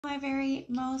My very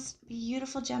most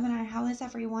beautiful Gemini, how is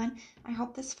everyone? I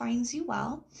hope this finds you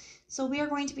well. So we are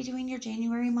going to be doing your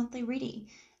January monthly reading,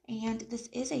 and this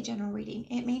is a general reading.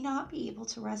 It may not be able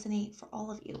to resonate for all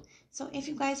of you. So if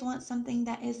you guys want something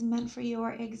that is meant for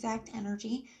your exact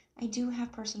energy, I do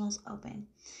have personals open.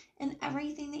 And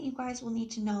everything that you guys will need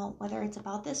to know, whether it's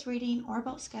about this reading or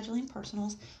about scheduling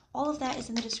personals, all of that is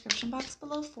in the description box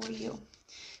below for you.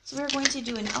 So we're going to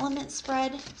do an element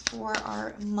spread for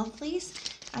our monthlies.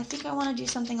 I think I want to do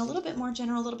something a little bit more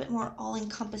general, a little bit more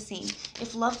all-encompassing.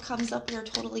 If love comes up, we are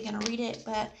totally going to read it,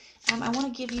 but I want to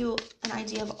give you an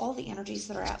idea of all the energies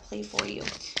that are at play for you.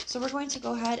 So we're going to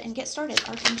go ahead and get started.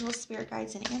 Archangels, spirit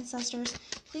guides, and ancestors,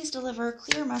 please deliver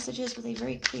clear messages with a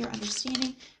very clear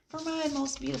understanding. For my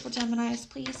most beautiful Geminis,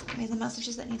 please, may the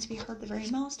messages that need to be heard the very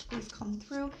most, please come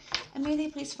through. And may they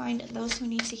please find those who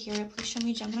need to hear it. Please show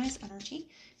me Gemini's energy.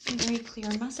 A very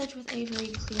clear message with a very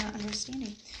clear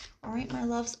understanding. All right, my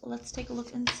loves, let's take a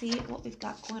look and see what we've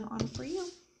got going on for you.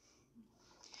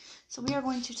 So we are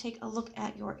going to take a look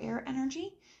at your air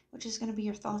energy, which is going to be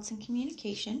your thoughts and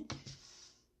communication.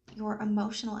 Your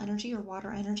emotional energy, your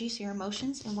water energy, so your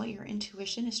emotions and what your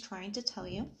intuition is trying to tell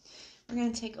you. We're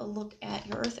going to take a look at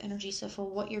your earth energy, so for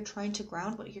what you're trying to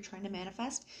ground, what you're trying to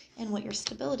manifest, and what your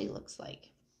stability looks like.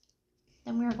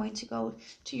 Then we are going to go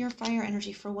to your fire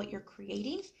energy for what you're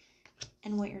creating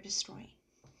and what you're destroying.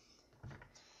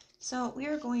 So we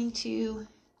are going to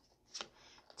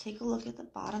take a look at the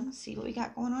bottom, see what we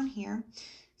got going on here.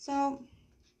 So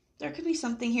there could be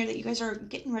something here that you guys are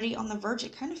getting ready on the verge.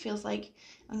 It kind of feels like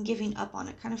I'm giving up on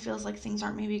it. Kind of feels like things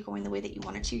aren't maybe going the way that you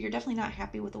want it to. You're definitely not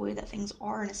happy with the way that things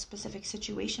are in a specific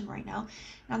situation right now.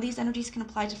 Now, these energies can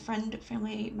apply to friend,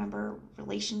 family member,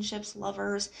 relationships,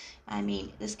 lovers. I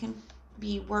mean, this can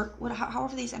be work,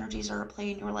 however these energies are at play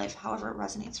in your life, however it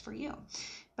resonates for you.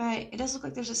 But it does look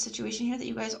like there's a situation here that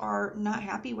you guys are not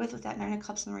happy with that 9 of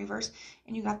Cups in the reverse,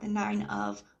 and you got the 9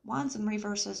 of Wands in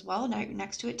reverse as well. Now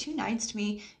next to it, 2 nines to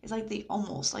me is like the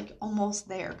almost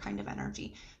there kind of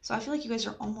energy. So I feel like you guys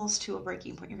are almost to a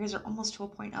breaking point. You guys are almost to a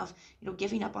point of,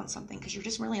 giving up on something because you're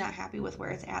just really not happy with where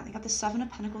it's at. They got the 7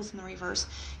 of Pentacles in the reverse.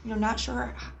 Not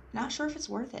sure if it's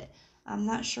worth it. I'm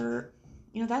not sure.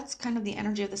 That's kind of the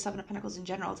energy of the 7 of Pentacles in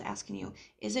general. It's asking you,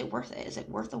 is it worth it? Is it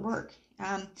worth the work?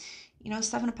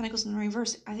 7 of Pentacles in the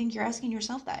reverse. I think you're asking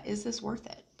yourself that. Is this worth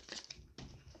it?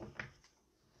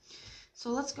 So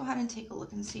let's go ahead and take a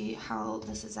look and see how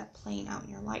this is playing out in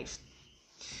your life.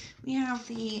 We have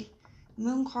the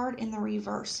Moon card in the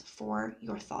reverse for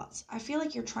your thoughts. I feel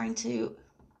like you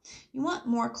want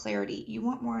more clarity. You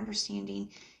want more understanding.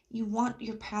 You want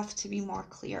your path to be more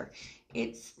clear.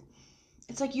 It's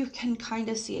like you can kind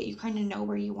of see it. You kind of know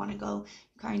where you want to go.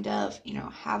 You kind of,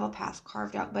 have a path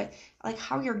carved out. But like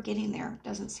how you're getting there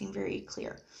doesn't seem very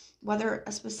clear. Whether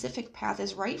a specific path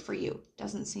is right for you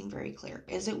doesn't seem very clear.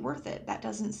 Is it worth it? That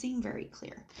doesn't seem very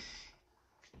clear.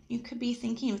 You could be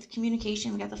thinking with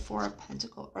communication, we got the 4 of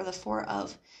Pentacles, or the 4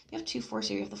 of, you have 2 4s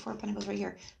here. You have the 4 of Pentacles right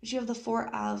here. But you have the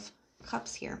 4 of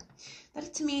Cups here.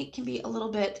 That to me can be a little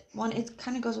bit, it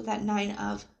kind of goes with that 9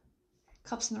 of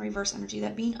Cups in the reverse energy,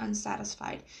 that being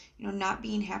unsatisfied, not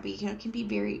being happy, can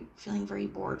be feeling very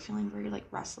bored, feeling very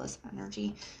restless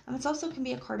energy. It's also can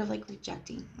be a card of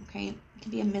rejecting, okay? It can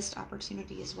be a missed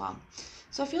opportunity as well.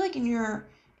 So I feel like in your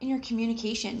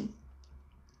communication,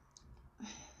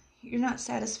 you're not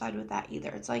satisfied with that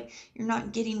either. It's like you're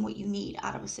not getting what you need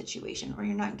out of a situation, or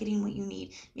you're not getting what you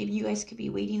need. Maybe you guys could be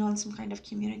waiting on some kind of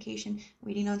communication,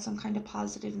 waiting on some kind of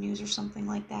positive news or something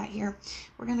like that here.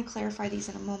 We're going to clarify these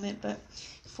in a moment, but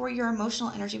for your emotional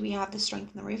energy, we have the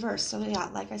Strength in the reverse. So yeah,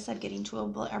 like I said, getting to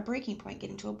a breaking point,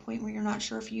 getting to a point where you're not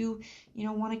sure if you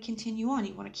want to continue on.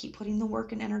 You want to keep putting the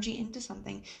work and energy into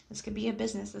something. This could be a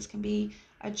business. This can be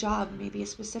a job, maybe a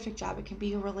specific job. It can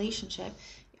be a relationship.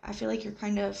 I feel like you're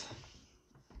kind of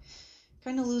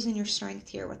losing your strength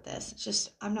here with this. It's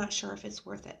just, I'm not sure if it's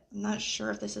worth it. I'm not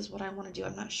sure if this is what I want to do.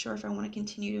 I'm not sure if I want to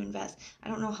continue to invest. I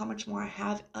don't know how much more I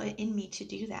have in me to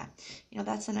do that.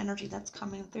 That's an energy that's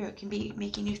coming through. It can be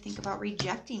making you think about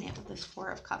rejecting it with this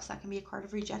 4 of Cups. That can be a card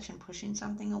of rejection, pushing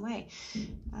something away.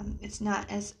 It's not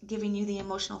as giving you the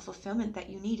emotional fulfillment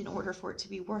that you need in order for it to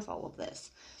be worth all of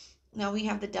this. Now we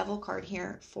have the Devil card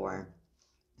here for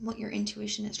what your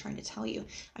intuition is trying to tell you.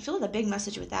 I feel like the big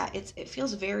message with that, it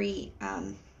feels very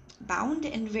bound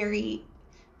and very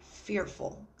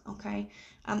fearful, okay?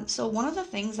 So one of the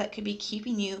things that could be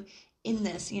keeping you in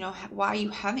this, why you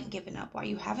haven't given up, why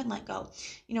you haven't let go,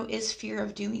 is fear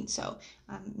of doing so.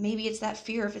 Maybe it's that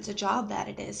fear if it's a job that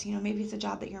it is, maybe it's a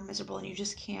job that you're miserable and you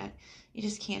just can't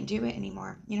do it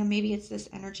anymore. Maybe it's this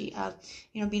energy of,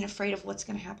 being afraid of what's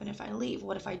going to happen if I leave.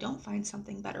 What if I don't find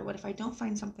something better? What if I don't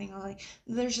find something like,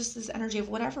 there's just this energy of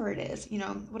whatever it is,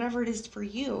 whatever it is for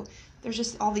you, there's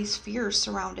just all these fears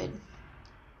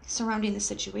surrounding the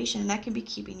situation, and that can be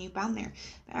keeping you bound there.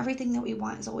 But everything that we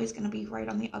want is always going to be right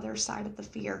on the other side of the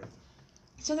fear.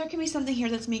 So there can be something here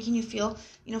that's making you feel,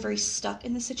 very stuck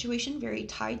in the situation, very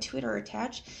tied to it or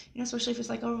attached, especially if it's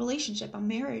like a relationship, a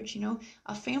marriage,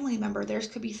 a family member. There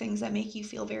could be things that make you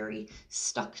feel very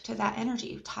stuck to that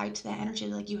energy, tied to that energy,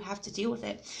 like you have to deal with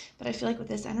it. But I feel like with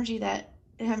this energy that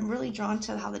I'm really drawn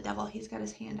to how the devil, he's got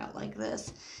his hand out like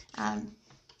this.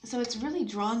 So it's really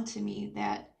drawn to me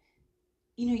that,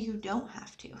 you don't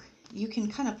have to. You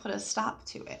can kind of put a stop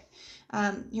to it.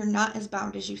 You're not as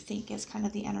bound as you think is kind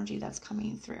of the energy that's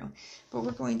coming through. But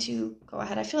we're going to go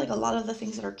ahead. I feel like a lot of the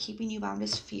things that are keeping you bound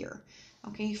is fear.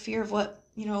 Okay, fear of what,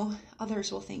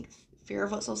 others will think. Fear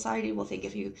of what society will think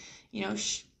if you,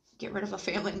 get rid of a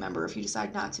family member, if you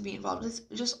decide not to be involved. It's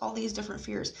just all these different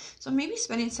fears. So maybe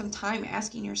spending some time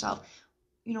asking yourself,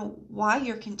 why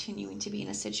you're continuing to be in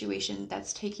a situation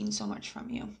that's taking so much from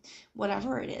you,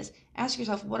 whatever it is. Ask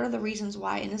yourself, what are the reasons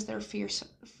why, and is there fear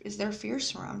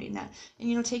surrounding that?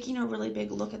 And taking a really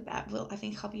big look at that will, I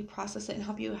think, help you process it and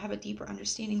help you have a deeper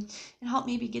understanding and help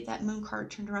maybe get that moon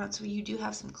card turned around so you do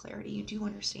have some clarity, you do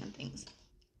understand things.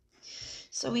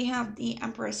 So we have the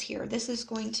Empress here. This is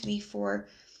going to be for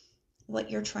what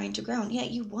you're trying to ground. Yeah,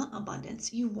 you want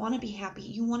abundance. You want to be happy.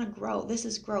 You want to grow. This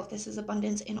is growth. This is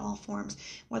abundance in all forms,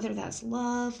 whether that's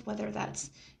love, whether that's,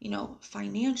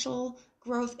 financial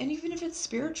growth, and even if it's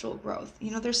spiritual growth.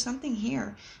 There's something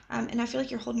here. And I feel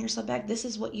like you're holding yourself back. This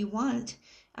is what you want,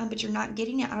 but you're not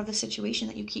getting it out of the situation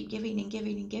that you keep giving and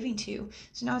giving and giving to.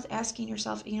 So now it's asking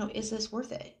yourself, is this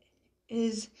worth it?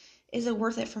 Is it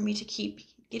worth it for me to keep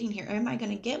getting here? Am I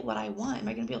going to get what I want? Am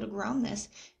I going to be able to ground this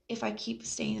if I keep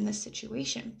staying in this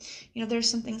situation? There's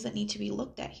some things that need to be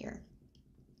looked at here.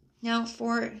 Now,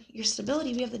 for your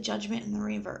stability, we have the Judgment in the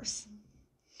reverse.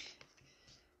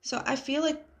 So I feel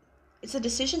like it's a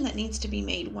decision that needs to be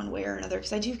made one way or another,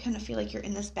 because I do kind of feel like you're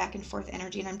in this back and forth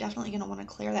energy, and I'm definitely going to want to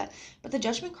clear that. But the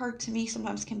Judgment card to me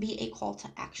sometimes can be a call to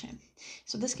action.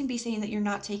 So this can be saying that you're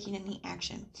not taking any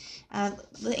action.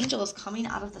 The angel is coming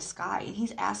out of the sky, and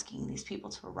he's asking these people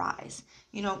to arise.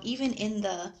 Even in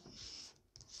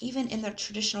the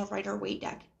traditional Rider-Waite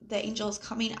deck, the angel is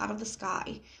coming out of the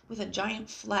sky with a giant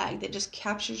flag that just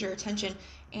captures your attention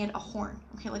and a horn,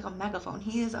 okay, like a megaphone.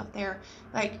 He is up there,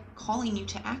 like, calling you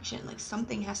to action. Like,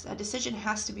 a decision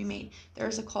has to be made. There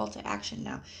is a call to action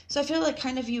now. So I feel like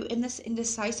kind of you in this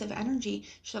indecisive energy.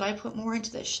 Should I put more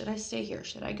into this? Should I stay here?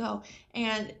 Should I go?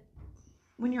 And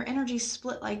when your energy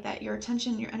split like that, your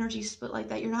attention, your energy split like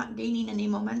that, you're not gaining any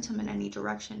momentum in any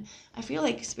direction. I feel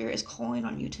like Spirit is calling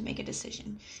on you to make a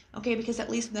decision, okay? Because at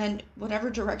least then,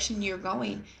 whatever direction you're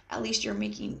going, at least you're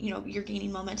making, you're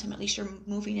gaining momentum. At least you're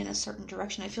moving in a certain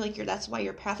direction. I feel like that's why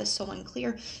your path is so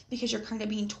unclear, because you're kind of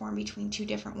being torn between two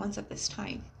different ones at this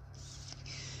time.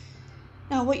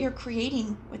 Now, what you're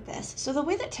creating with this. So the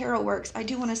way that tarot works, I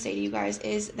do want to say to you guys,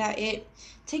 is that it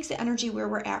takes the energy where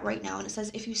we're at right now, and it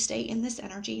says if you stay in this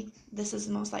energy, this is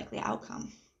the most likely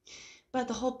outcome. But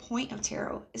the whole point of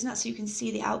tarot is not so you can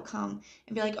see the outcome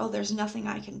and be like, oh, there's nothing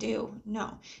I can do.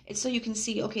 No, it's so you can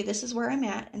see, okay, this is where I'm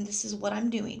at, and this is what I'm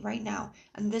doing right now,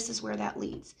 and this is where that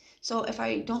leads. So if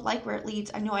I don't like where it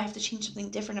leads, I know I have to change something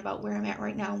different about where I'm at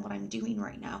right now and what I'm doing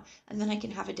right now, and then I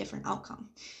can have a different outcome.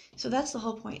 So that's the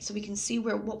whole point. So we can see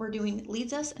where what we're doing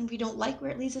leads us, and if we don't like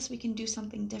where it leads us, we can do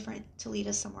something different to lead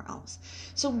us somewhere else.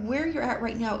 So where you're at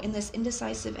right now in this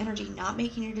indecisive energy, not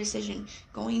making your decision,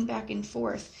 going back and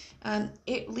forth,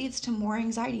 it leads to more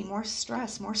anxiety, more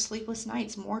stress, more sleepless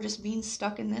nights, more just being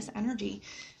stuck in this energy.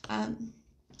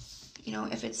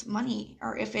 If it's money,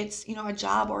 or if it's, a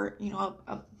job, or,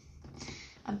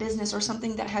 a business, or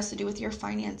something that has to do with your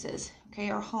finances, okay,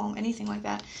 or home, anything like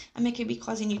that. It could be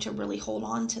causing you to really hold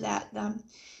on to that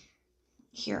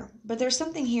here. But there's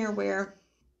something here where,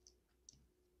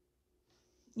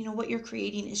 what you're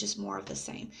creating is just more of the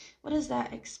same. What is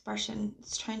that expression?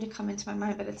 It's trying to come into my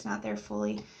mind, but it's not there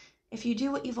fully. If you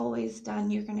do what you've always done,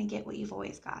 you're going to get what you've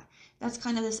always got. That's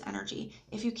kind of this energy.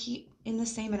 If you keep in the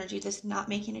same energy, this not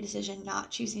making a decision, not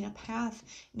choosing a path,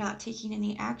 not taking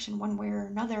any action one way or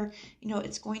another,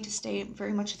 it's going to stay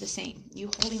very much the same. You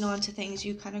holding on to things,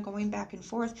 you kind of going back and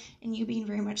forth, and you being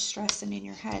very much stressed and in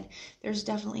your head. There's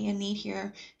definitely a need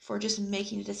here for just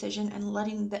making a decision and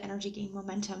letting the energy gain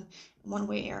momentum one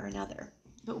way or another.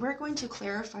 but we're going to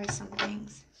clarify some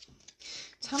things.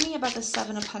 Tell me about the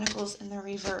Seven of Pentacles in the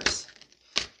reverse.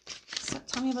 So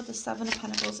tell me about the Seven of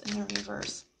Pentacles in the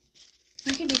reverse.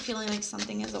 You can be feeling like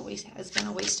something has been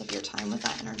a waste of your time with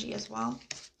that energy as well.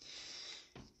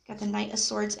 Got the Knight of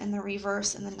Swords in the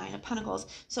reverse and the Nine of Pentacles.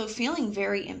 So feeling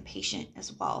very impatient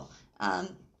as well.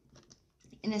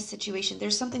 In a situation,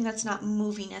 there's something that's not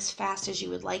moving as fast as you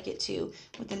would like it to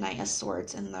with the Knight of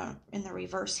Swords in the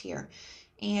reverse here.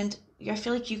 And I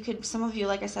feel like you could, some of you,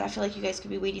 like I said, I feel like you guys could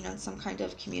be waiting on some kind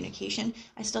of communication.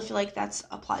 I still feel like that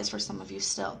applies for some of you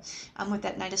still, with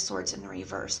that Knight of Swords in the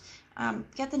reverse.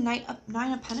 Get the Nine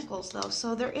of Pentacles though,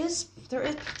 so there is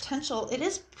potential. It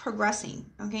is progressing,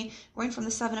 okay? Going from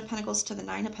the Seven of Pentacles to the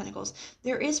Nine of Pentacles,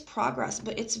 there is progress,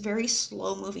 but it's very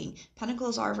slow moving.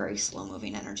 Pentacles are very slow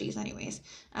moving energies, anyways.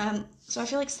 So I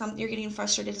feel like you're getting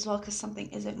frustrated as well because something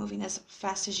isn't moving as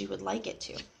fast as you would like it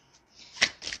to.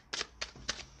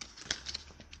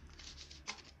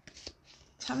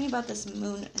 Tell me about this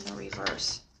Moon in the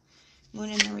reverse. Moon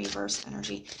in the reverse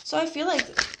energy. So I feel like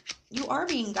you are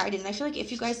being guided. And I feel like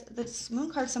if you guys, this Moon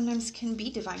card sometimes can be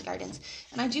divine guidance.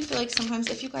 And I do feel like sometimes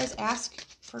if you guys ask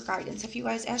for guidance, if you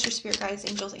guys ask your spirit guides,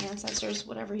 angels, ancestors,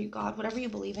 whatever you, God, whatever you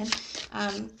believe in,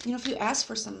 you know, if you ask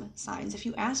for some signs, if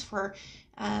you ask for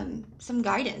some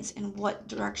guidance in what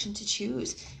direction to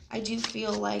choose, I do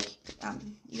feel like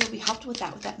you'll be helped with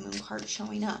that Moon card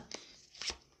showing up.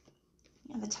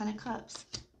 And the Ten of Cups.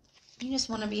 You just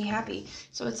want to be happy.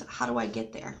 So it's, how do I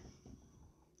get there?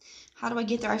 How do I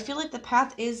get there? I feel like the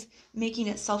path is making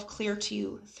itself clear to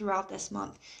you throughout this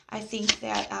month. I think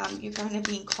that you're kind of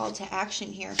being called to action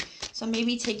here. So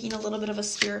maybe taking a little bit of a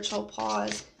spiritual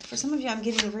pause. For some of you, I'm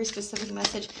getting a very specific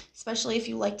message, especially if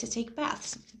you like to take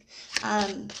baths.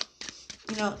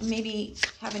 You know, maybe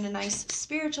having a nice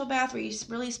spiritual bath where you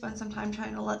really spend some time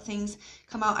trying to let things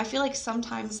come out. I feel like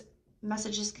sometimes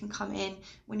messages can come in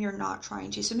when you're not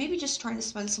trying to. So maybe just trying to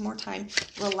spend some more time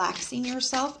relaxing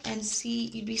yourself and see,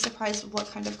 you'd be surprised what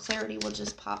kind of clarity will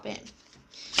just pop in.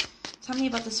 Tell me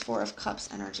about this Four of Cups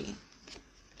energy.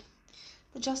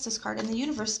 The Justice card, and the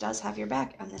universe does have your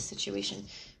back on this situation.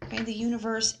 Okay, the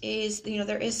universe is, you know,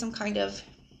 there is some kind of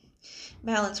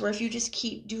balance where if you just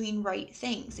keep doing right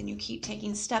things and you keep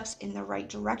taking steps in the right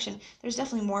direction, there's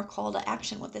definitely more call to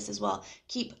action with this as well.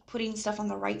 Keep putting stuff on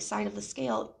the right side of the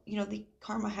scale, you know, the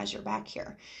karma has your back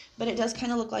here. But it does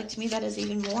kind of look like to me that is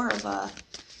even more of a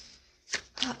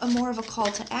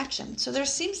call to action. So there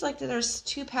seems like that there's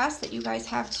two paths that you guys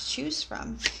have to choose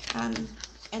from.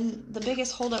 And the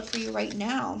biggest holdup for you right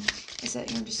now is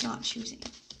that you're just not choosing.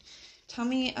 Tell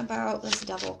me about this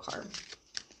Devil card.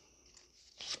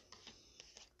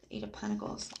 Eight of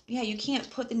Pentacles. Yeah, you can't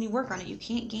put the new work on it. You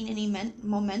can't gain any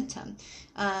momentum.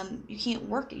 You can't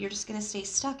work it. You're just going to stay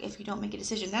stuck if you don't make a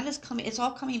decision. That is coming. It's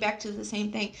all coming back to the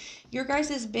same thing. Your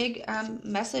guys' big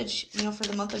message, you know, for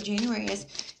the month of January is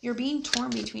you're being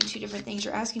torn between two different things.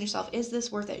 You're asking yourself, is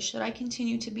this worth it? Should I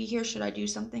continue to be here? Should I do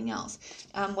something else?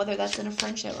 Whether that's in a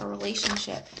friendship or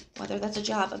relationship, whether that's a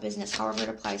job, a business, however it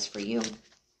applies for you.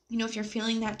 You know, if you're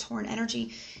feeling that torn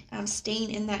energy,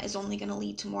 staying in that is only going to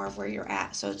lead to more of where you're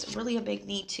at. So it's really a big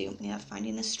need to, yeah,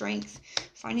 finding the strength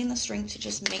to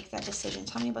just make that decision.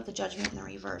 Tell me about the Judgment in the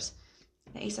reverse,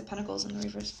 the Ace of Pentacles in the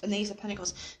reverse, and the Ace of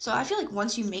Pentacles. So I feel like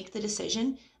once you make the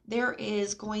decision, there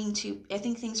is going to, I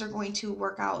think things are going to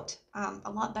work out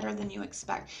a lot better than you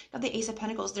expect. Now the Ace of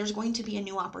Pentacles, there's going to be a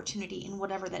new opportunity in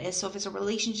whatever that is. So if it's a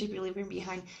relationship you're leaving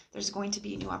behind, there's going to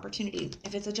be a new opportunity.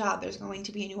 If it's a job, there's going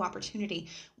to be a new opportunity.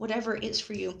 Whatever it is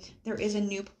for you, there is a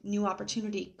new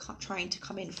opportunity trying to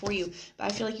come in for you. But I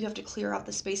feel like you have to clear out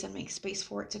the space and make space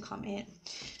for it to come in.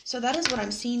 So that is what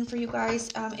I'm seeing for you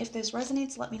guys. If this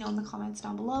resonates, let me know in the comments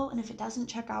down below. And if it doesn't,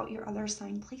 check out your other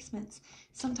sign placements.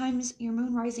 Sometimes your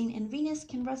moon, rising, and Venus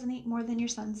can resonate more than your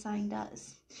sun sign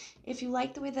does. If you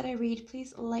like the way that I read,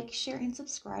 please like, share, and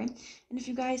subscribe. And if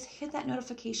you guys hit that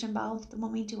notification bell, then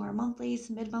when we do our monthlies,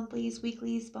 mid-monthlies,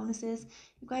 weeklies, bonuses,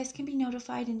 you guys can be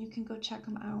notified and you can go check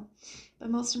them out.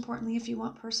 But most importantly, if you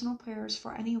want personal prayers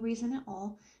for any reason at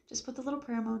all, just put the little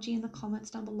prayer emoji in the comments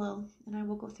down below and I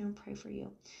will go through and pray for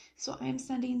you. So I am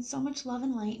sending so much love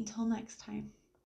and light until next time.